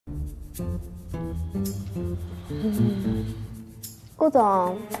顾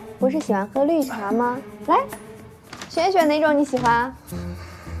总，不是喜欢喝绿茶吗？来，选一选哪种你喜欢。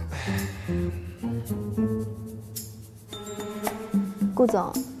顾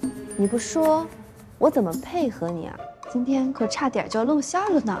总，你不说，我怎么配合你啊？今天可差点就要露馅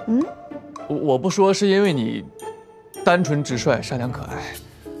了呢。我不说是因为你单纯直率、善良可爱，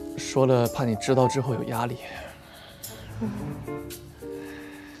说了怕你知道之后有压力。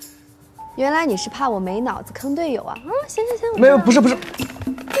原来你是怕我没脑子坑队友啊！行，没有，不是。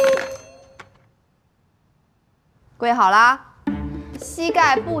跪好啦，膝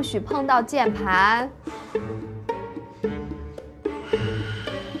盖不许碰到键盘。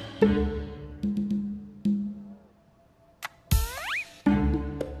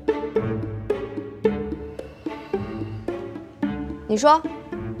你说，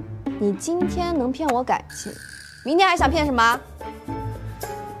你今天能骗我感情，明天还想骗什么？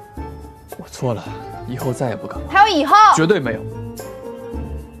我错了，以后再也不敢了。还有以后？绝对没有。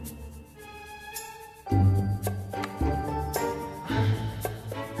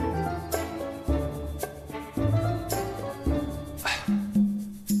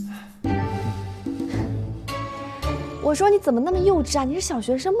我说你怎么那么幼稚啊？你是小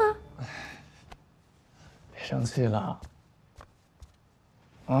学生吗？别生气了。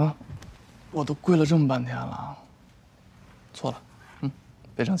啊，我都跪了这么半天了，错了，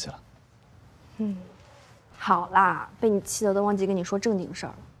别生气了。好啦，被你气得都忘记跟你说正经事儿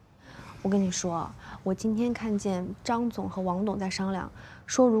了。我跟你说，我今天看见张总和王董在商量，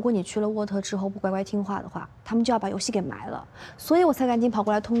说如果你去了沃特之后不乖乖听话的话，他们就要把游戏给埋了，所以我才赶紧跑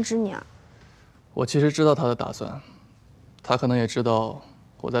过来通知你啊。我其实知道他的打算，他可能也知道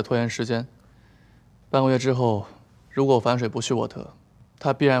我在拖延时间。半个月之后，如果我反水不去沃特，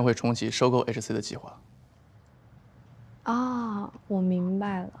他必然会重启收购 HC 的计划。我明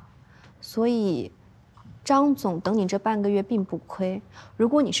白了。所以，张总等你这半个月并不亏。如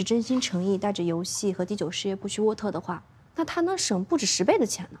果你是真心诚意带着游戏和第9事业部去沃特的话，那他能省不止10倍的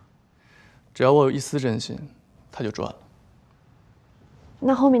钱呢。只要我有一丝真心，他就赚了。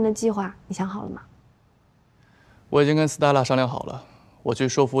那后面的计划你想好了吗？我已经跟 Stella 商量好了，我去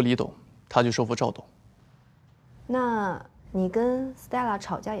说服李董，他去说服赵董。那你跟 Stella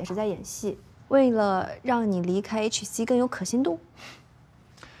吵架也是在演戏，为了让你离开 HC 更有可信度。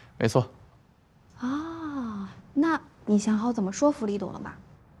没错。那你想好怎么说服李董了吗？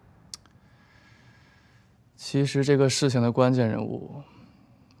其实这个事情的关键人物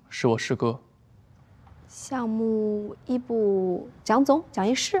是我师哥。项目一部蒋总蒋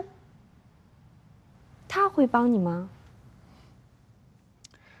一士，他会帮你吗？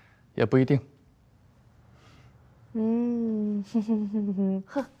也不一定。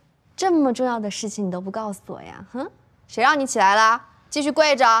这么重要的事情你都不告诉我呀？谁让你起来了？继续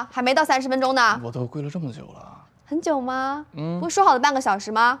跪着，还没到30分钟呢。我都跪了这么久了。很久吗？不是说好的半个小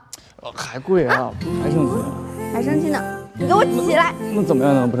时吗？还跪啊？还生气啊？还生气呢？你给我起来！那怎么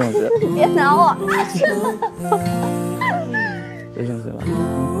样能不生气？你别挠我！别生气了。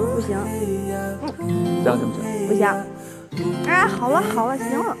不行。这样行不行？不行。好了，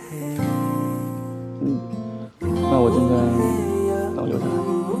行了。那我今天能留下来。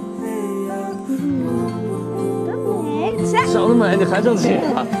起来！长得美，你还生气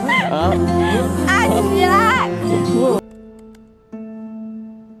啊？起来！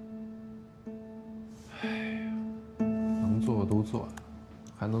能做的都做了，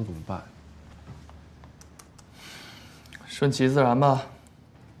还能怎么办？顺其自然吧。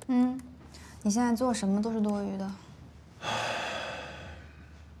你现在做什么都是多余的。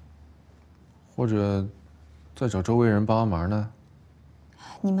或者再找周围人帮忙呢？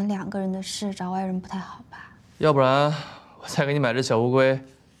你们2个人的事找外人不太好吧？要不然我再给你买只小乌龟，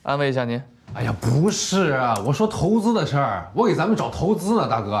安慰一下您。哎呀，不是啊，我说投资的事儿，我给咱们找投资呢，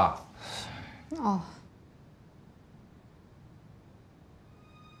大哥。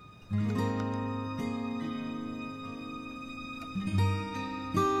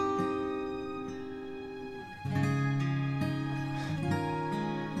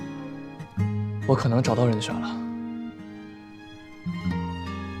我可能找到人选了。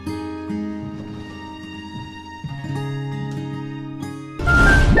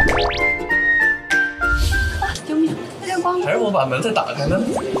救命！这个光还是我把门再打开呢？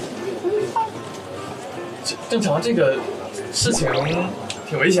正常这个事情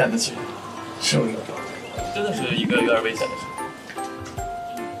挺危险的，其实是不是？真的是一个有点危险的事。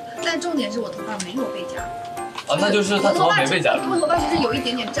但重点是我头发没有被夹。那就是他头发没被夹住。我头发其实有一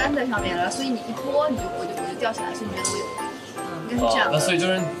点点粘在上面了，所以你一拨，我就掉下来，所以你觉得我有应该是这样。那所以就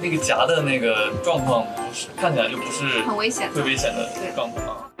是那个夹的那个状况，不是看起来就不是很危险、会危险的状况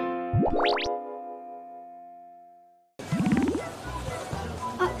啊。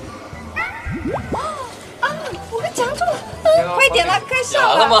点了，快上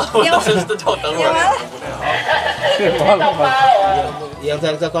了吗？我演当时都叫等会完了。一样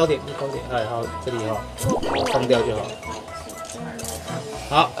再高点，高点，哎，好，这里哈，放掉就好。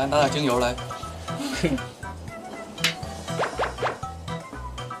好，来拿点精油来。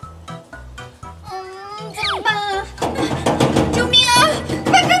怎么办啊？救命啊！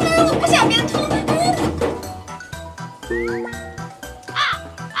快开门，我不想变痛。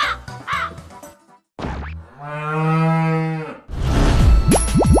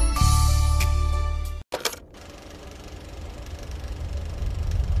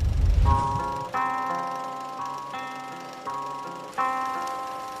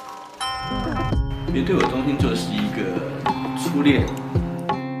别对我动心就是一个初恋、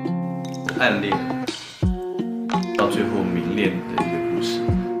暗恋，到最后明恋的一个故事。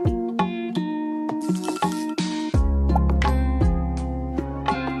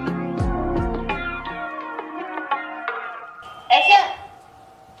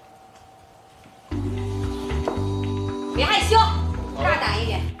别害羞，大胆一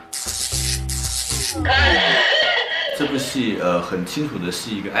点。这部戏很清楚的是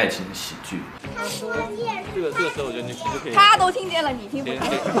一个爱情喜剧。这个时候我觉得你可以。他都听见了，你听不见。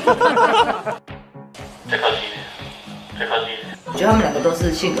我觉得他们两个都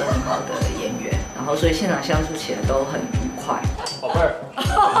是性格很好的演员，然后所以现场相处起来都很愉快。宝贝儿，离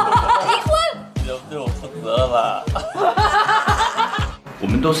婚？你就对我负责吧。我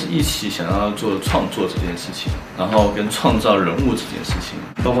们都是一起想要做创作这件事情，然后跟创造人物这件事情，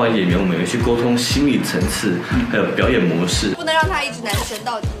包括演员，我们有去沟通心理层次，还有表演模式。不能让他一直男神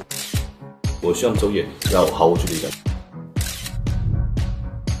到底。我希望周演让我毫无距离感。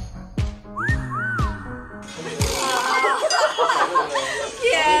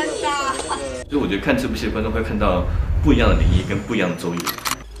天哪！所以我觉得看这部戏的观众会看到不一样的林一跟不一样的周演。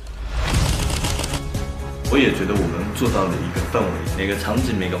我也觉得我们做到了一个氛围，每个场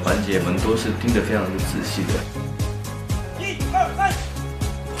景、每个环节，我们都是盯得非常的仔细的。1、2、3，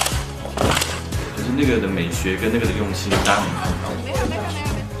就是那个的美学跟那个的用心，大家能看到。没事没事没事。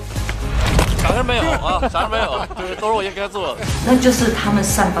啥事没有啊，啥事没有，就是都是我应该做的。那就是他们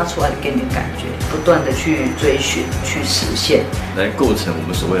散发出来给你的感觉，不断的去追寻、去实现，来构成我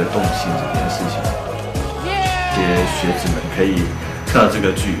们所谓的动心这件事情。这些学子们可以看到这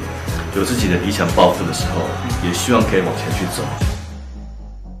个剧，有自己的理想抱负的时候，也希望可以往前去走。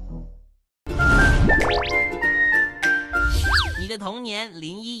你的童年01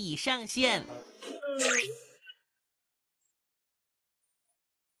已上线。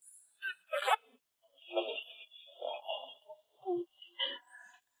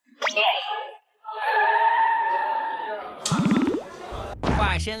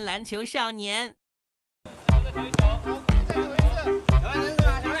化身篮球少年。